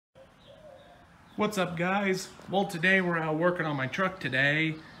What's up, guys? Well, today we're out working on my truck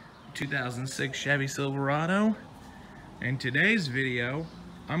today, 2006 Chevy Silverado. In today's video,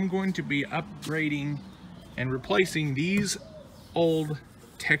 I'm going to be upgrading and replacing these old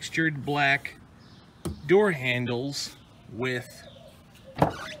textured black door handles with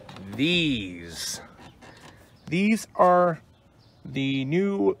these. These are the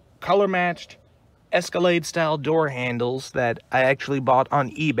new color-matched Escalade style door handles that I actually bought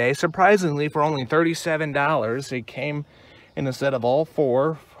on eBay, surprisingly for only $37. It came in a set of all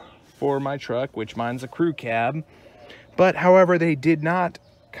four for my truck, which mine's a crew cab. But however, they did not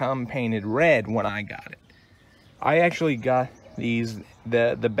come painted red when I got it. I actually got these,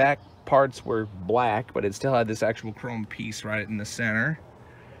 the back parts were black, but it still had this actual chrome piece right in the center.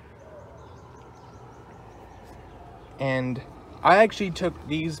 And I actually took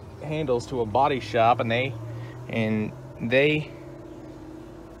these handles to a body shop, and they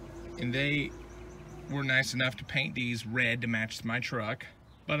were nice enough to paint these red to match my truck.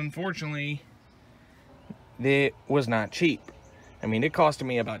 But unfortunately, it was not cheap. I mean, it cost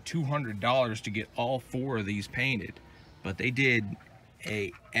me about $200 to get all four of these painted, but they did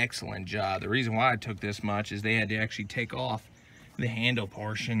an excellent job. The reason why I took this much is they had to actually take off the handle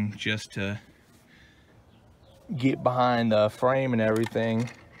portion just to get behind the frame and everything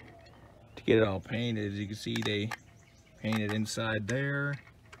to get it all painted. As you can see, they painted inside there.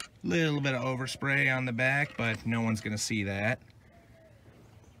 A little bit of overspray on the back, but no one's gonna see that.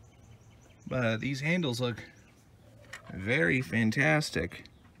 But these handles look very fantastic.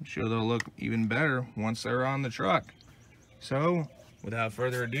 I'm sure they'll look even better once they're on the truck. So without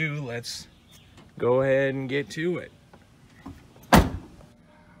further ado, let's go ahead and get to it.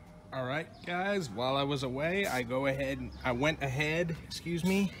 Alright guys, while I was away, I went ahead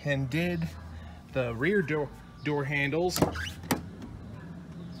and did the rear door handles.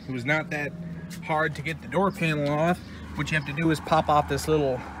 It was not that hard to get the door panel off. What you have to do is pop off this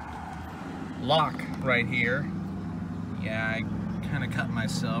little lock right here. Yeah, I kind of cut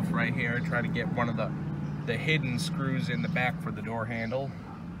myself right here. I tried to get one of the hidden screws in the back for the door handle.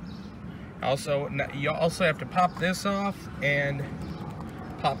 You also have to pop this off and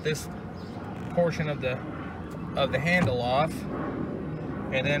pop this portion of the handle off,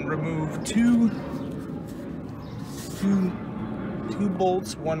 and then remove two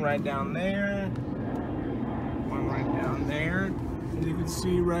bolts, one right down there, one right down there. As you can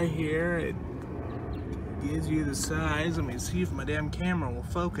see right here, it gives you the size. Let me see if my damn camera will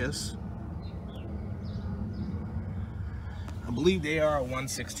focus. I believe they are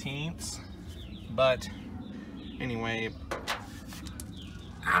 1/16, but anyway.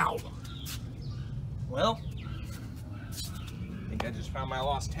 Ow! Well, I think I just found my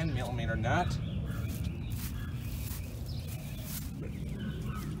lost 10mm nut.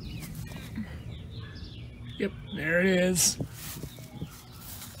 Yep, there it is.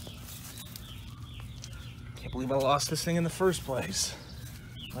 Can't believe I lost this thing in the first place.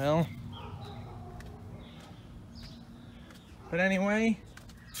 Well, but anyway,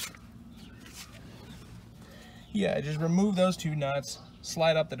 yeah, just remove those two nuts.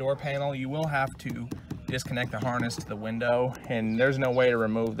 Slide up the door panel. You will have to disconnect the harness to the window, and there's no way to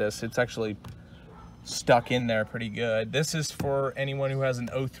remove this. It's actually stuck in there pretty good. This is for anyone who has an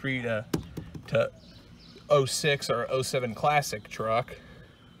 03 to 06 or 07 classic truck.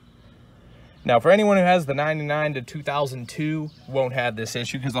 Now for anyone who has the 99 to 2002, won't have this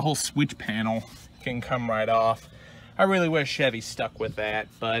issue because the whole switch panel can come right off. I really wish Chevy stuck with that,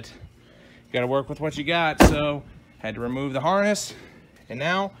 but you gotta work with what you got. So had to remove the harness. And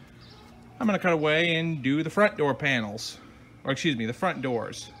now I'm gonna cut away and do the front door panels, or excuse me, the front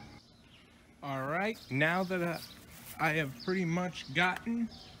doors. All right, now that I have pretty much gotten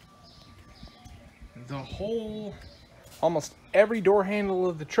the almost every door handle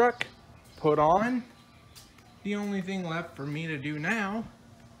of the truck put on, the only thing left for me to do now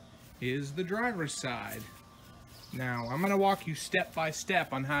is the driver's side. Now, I'm gonna walk you step by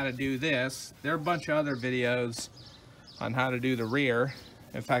step on how to do this. There are a bunch of other videos on how to do the rear.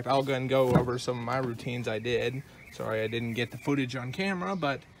 In fact, I'll go and go over some of my routines I did. Sorry I didn't get the footage on camera,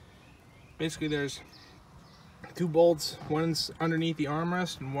 but basically there's two bolts. One's underneath the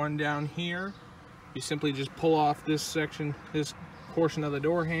armrest and one down here. You simply just pull off this section, this portion of the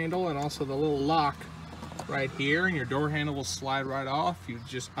door handle, and also the little lock right here, and your door handle will slide right off. You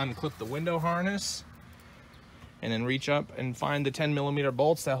just unclip the window harness and then reach up and find the 10mm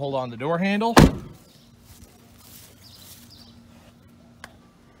bolts that hold on the door handle.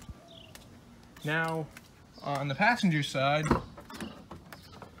 Now, on the passenger side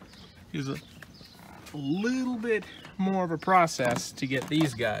is a little bit more of a process to get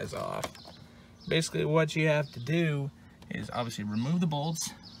these guys off. basically what you have to do is obviously remove the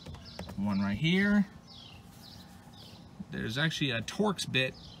bolts. One right here. There's actually a Torx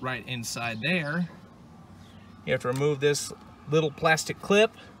bit right inside there. You have to remove this little plastic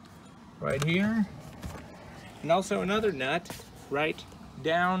clip right here. And also another nut right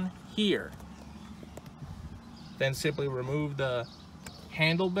down here. Then simply remove the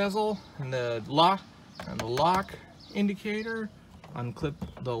handle bezel and the lock indicator, unclip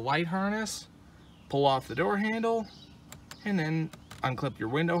the light harness, pull off the door handle, and then unclip your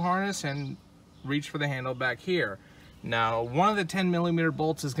window harness and reach for the handle back here. Now, one of the 10mm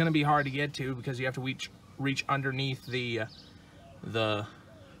bolts is going to be hard to get to because you have to reach underneath the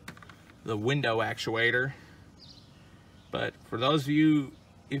window actuator. But for those of you,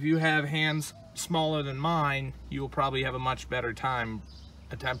 if you have hands smaller than mine, you will probably have a much better time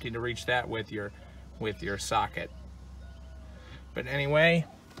attempting to reach that with your socket. But anyway,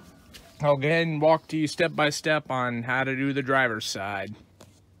 I'll go ahead and walk to you step by step on how to do the driver's side.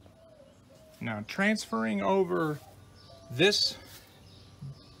 Now, transferring over this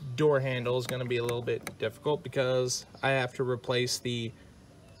door handle is going to be a little bit difficult because I have to replace the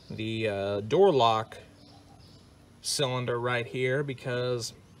door lock cylinder right here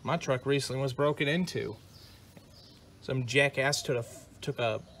because my truck recently was broken into. Some jackass took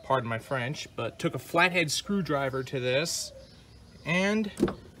a, pardon my French, but took a flathead screwdriver to this and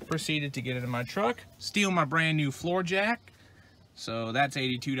proceeded to get into my truck, steal my brand new floor jack. So that's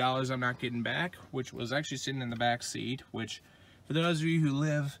 $82 I'm not getting back, which was actually sitting in the back seat, which for those of you who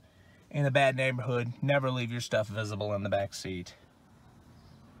live in a bad neighborhood, never leave your stuff visible in the back seat.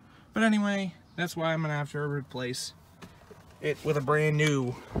 But anyway, that's why I'm gonna have to replace it with a brand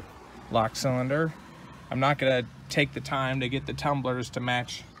new lock cylinder. I'm not gonna take the time to get the tumblers to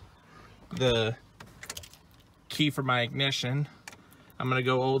match the key for my ignition. I'm gonna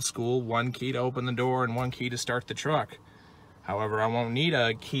go old school, one key to open the door and one key to start the truck. However, I won't need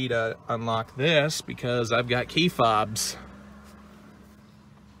a key to unlock this because I've got key fobs.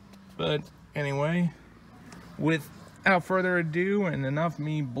 But anyway, without further ado and enough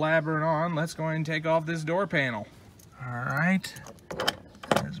me blabbering on, let's go ahead and take off this door panel. All right,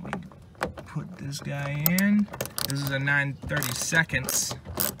 as we put this guy in, this is a 9/32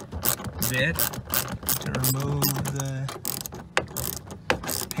 bit to remove the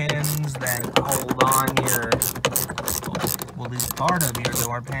pins that hold on your, well, at least part of your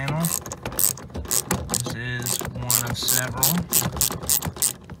door panel. This is one of several.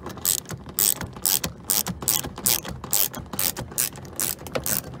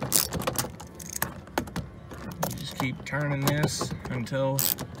 You just keep turning this until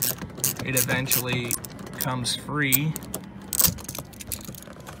it eventually comes free.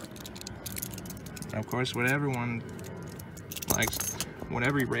 And of course, what everyone likes, what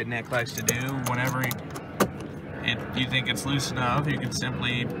every redneck likes to do, whenever you think it's loose enough, you can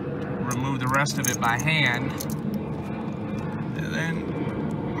simply remove the rest of it by hand, and then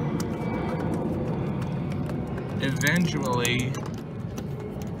eventually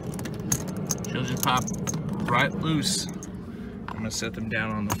she'll just pop right loose. I'm gonna set them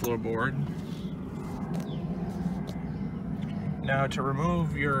down on the floorboard. Now, to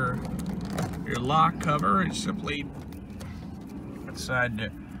remove your lock cover, it's simply decide to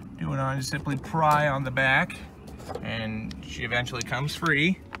do it on, just simply pry on the back and she eventually comes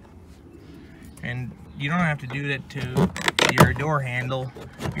free. And you don't have to do that to your door handle,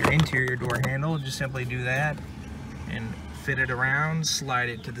 your interior door handle. Just simply do that and fit it around, slide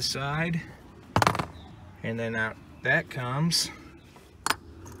it to the side, and then out that comes.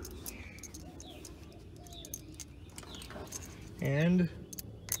 And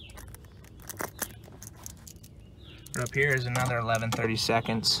right up here is another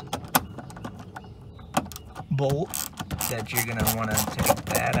 11/32 bolt that you're gonna want to take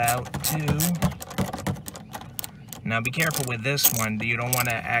that out too. Now be careful with this one. You don't want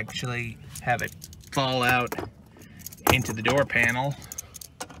to actually have it fall out into the door panel.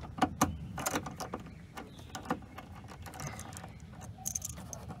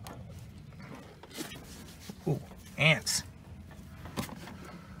 Ooh, ants.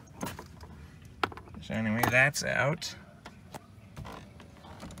 So anyway, that's out.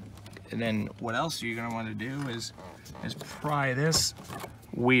 And then what else you're gonna want to do is pry this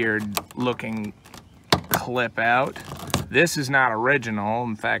weird looking clip out. This is not original.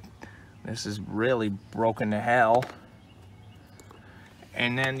 In fact, this is really broken to hell.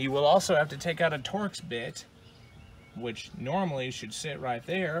 And then you will also have to take out a Torx bit, which normally should sit right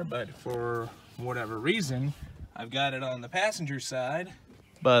there, but for whatever reason, I've got it on the passenger side,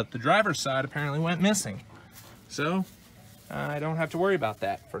 but the driver's side apparently went missing. So I don't have to worry about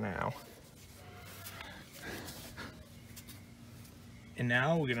that for now. And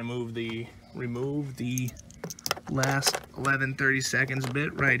now we're gonna remove the last 11/32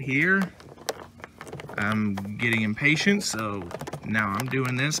 bit right here. I'm getting impatient, so now I'm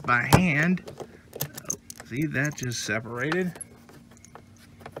doing this by hand. Oh, see, that just separated.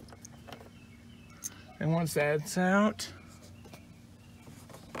 And once that's out,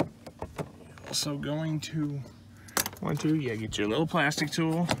 also going to get your little plastic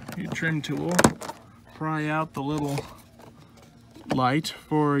tool, your trim tool, pry out the little light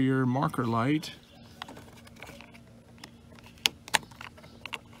for your marker light.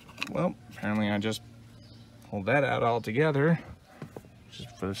 Well, apparently I just pulled that out altogether.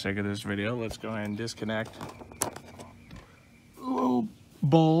 Just for the sake of this video, let's go ahead and disconnect the little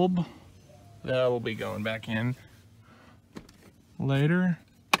bulb. That'll be going back in later.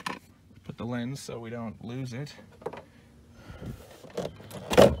 Put the lens so we don't lose it.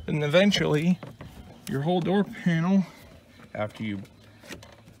 And eventually, your whole door panel, after you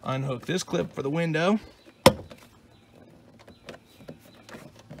unhook this clip for the window,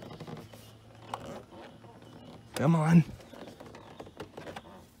 come on.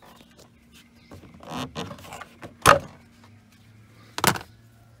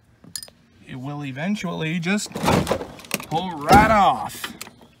 It will eventually just pull right off.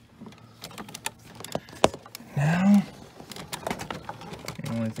 Now,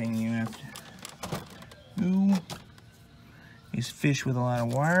 the only thing you have to do is fish with a lot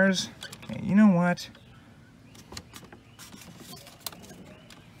of wires. Okay, you know what?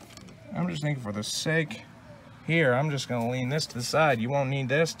 I'm just thinking for the sake here, I'm just going to lean this to the side. You won't need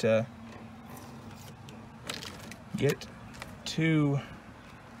this to get to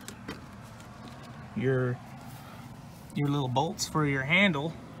your little bolts for your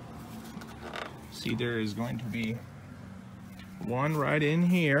handle. See, there is going to be one right in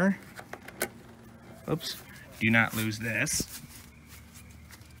here. Oops, do not lose this.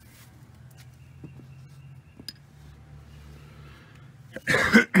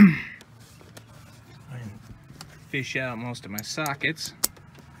 Fish out most of my sockets.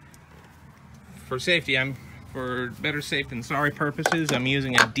 For safety, for better safe than sorry purposes, I'm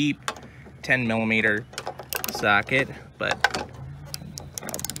using a deep 10mm socket, but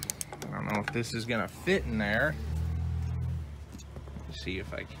I don't know if this is gonna fit in there. Let's see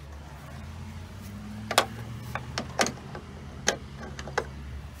if I can.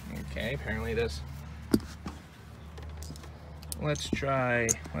 Okay, apparently this. Let's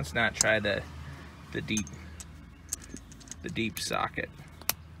not try the deep socket.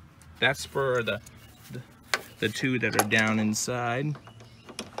 That's for the two that are down inside.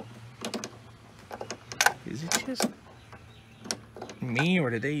 Is it just me, or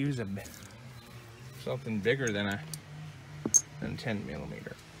did they use something bigger than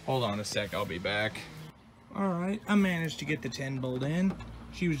 10mm? Hold on a sec, I'll be back. All right, I managed to get the 10 bolt in.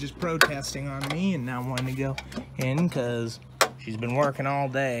 She was just protesting on me and now wanting to go in because she's been working all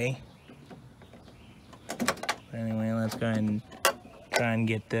day. Anyway, let's go ahead and try and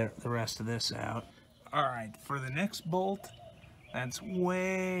get the rest of this out. All right, for the next bolt, that's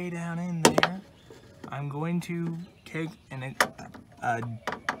way down in there, I'm going to take a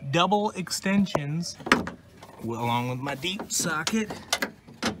double extensions along with my deep socket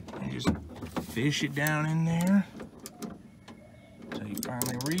and just fish it down in there until you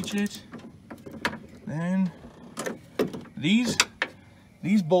finally reach it. Then these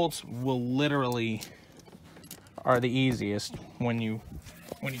bolts will literally are the easiest when you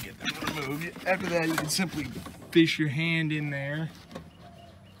get them removed. After that, you can simply fish your hand in there,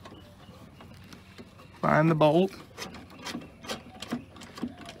 find the bolt.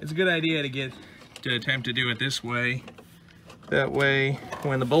 It's a good idea to attempt to do it this way. That way,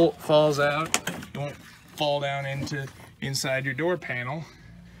 when the bolt falls out, it won't fall down inside your door panel.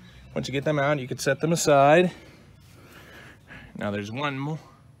 Once you get them out, you can set them aside. Now there's one more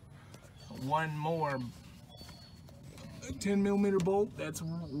 10mm bolt that's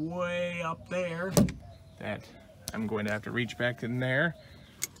way up there that I'm going to have to reach back in there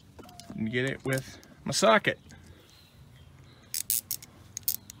and get it with my socket.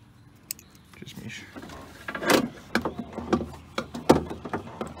 Just me.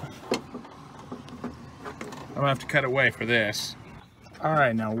 I'll have to cut away for this. All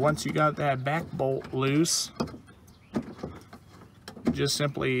right, now once you got that back bolt loose, just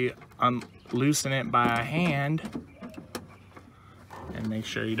simply loosen it by hand and make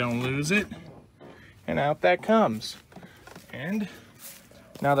sure you don't lose it, and out that comes. And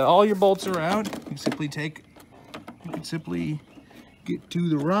now that all your bolts are out, you can simply get to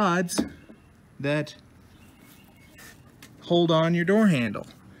the rods that hold on your door handle.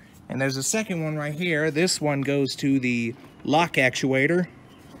 And there's a second one right here. This one goes to the lock actuator.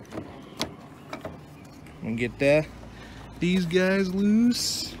 And get these guys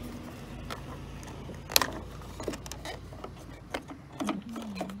loose.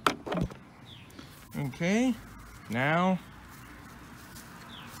 Okay, now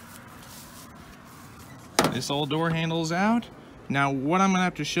this old door handle's out. Now what I'm gonna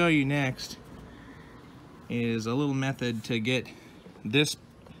have to show you next is a little method to get this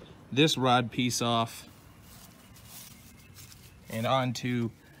rod piece off and onto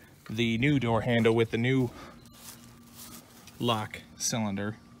the new door handle with the new lock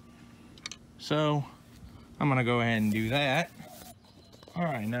cylinder. So I'm gonna go ahead and do that. All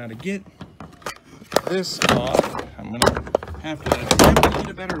right, now to get this off, I'm gonna have to get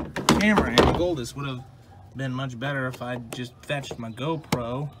a better camera angle. This would have been much better if I just fetched my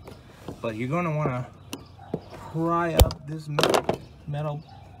GoPro, but you're gonna wanna pry up this metal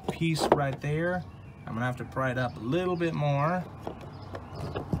piece right there. I'm gonna have to pry it up a little bit more.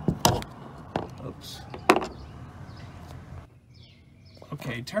 Oops.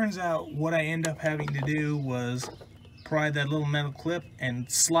 Okay, turns out what I end up having to do was pry that little metal clip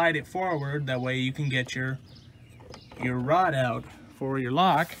and slide it forward. That way you can get your rod out for your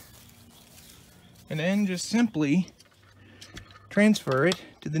lock, and then just simply transfer it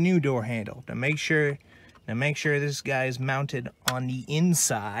to the new door handle. To make sure this guy is mounted on the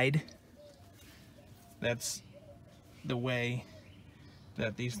inside. That's the way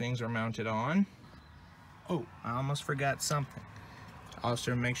that these things are mounted on. Oh, I almost forgot something.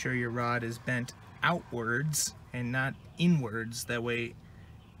 Also, make sure your rod is bent outwards and not inwards. That way,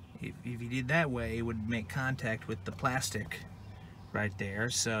 if you did that way, it would make contact with the plastic right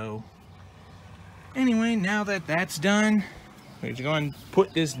there. So anyway, now that that's done, we're going to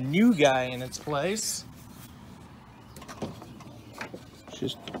put this new guy in its place.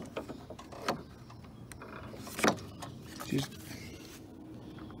 Just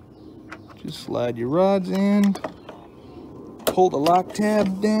slide your rods in, pull the lock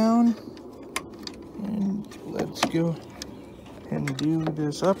tab down, and let's go and do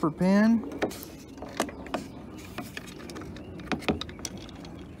this upper pin.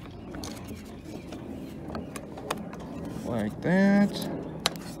 Like that.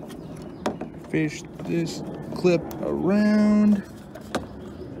 Fish this clip around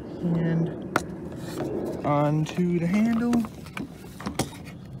and onto the handle.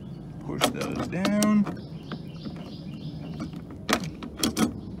 Push those down.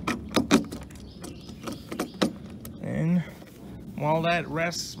 And while that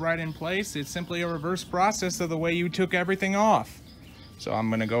rests right in place, it's simply a reverse process of the way you took everything off. So I'm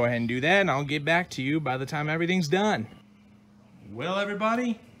gonna go ahead and do that, and I'll get back to you by the time everything's done. Well,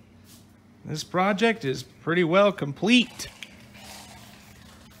 everybody, this project is pretty well complete.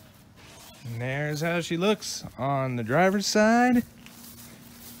 And there's how she looks on the driver's side.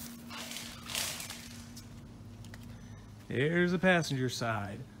 There's the passenger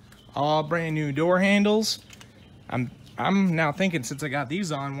side. All brand new door handles. I'm now thinking, since I got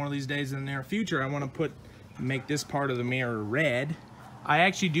these on, one of these days in the near future, I want to make this part of the mirror red. I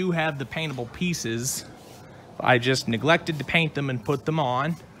actually do have the paintable pieces. I just neglected to paint them and put them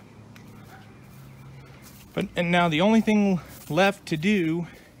on. And now the only thing left to do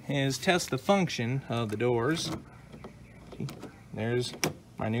is test the function of the doors. There's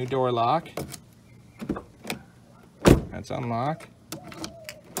my new door lock. That's unlock.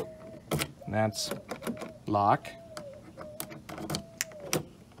 That's lock.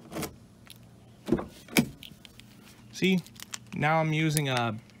 See, now I'm using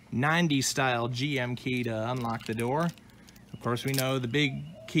a 90s style GM key to unlock the door. Of course, we know the big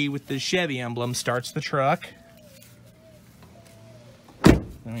key with the Chevy emblem starts the truck. I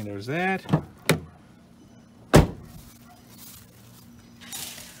mean, there's that.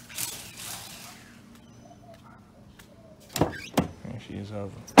 There she is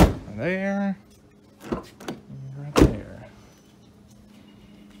over there. Right there.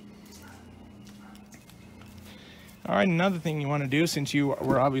 All right, another thing you want to do, since you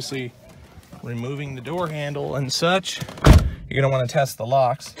were obviously removing the door handle and such, you're going to want to test the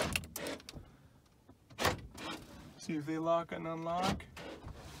locks. See if they lock and unlock.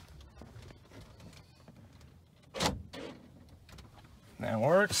 That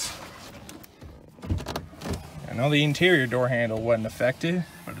works. I know the interior door handle wasn't affected,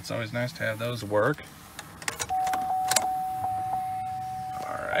 but it's always nice to have those work.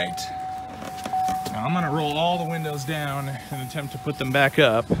 All right. Now I'm going to roll all the windows down and attempt to put them back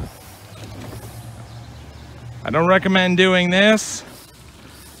up. I don't recommend doing this,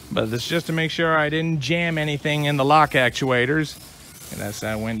 but it's just to make sure I didn't jam anything in the lock actuators. And that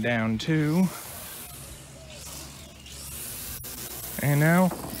side went down too. And now,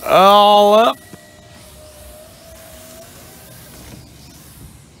 all up.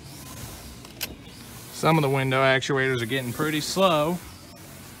 Some of the window actuators are getting pretty slow,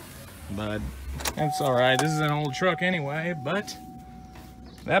 but that's all right. This is an old truck anyway, but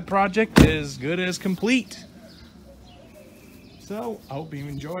that project is good as complete. So I hope you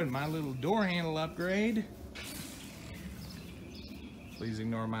enjoyed my little door handle upgrade. Please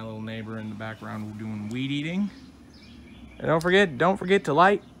ignore my little neighbor in the background doing weed eating. And don't forget to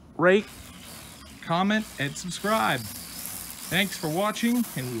like, rate, comment, and subscribe. Thanks for watching,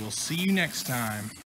 and we will see you next time.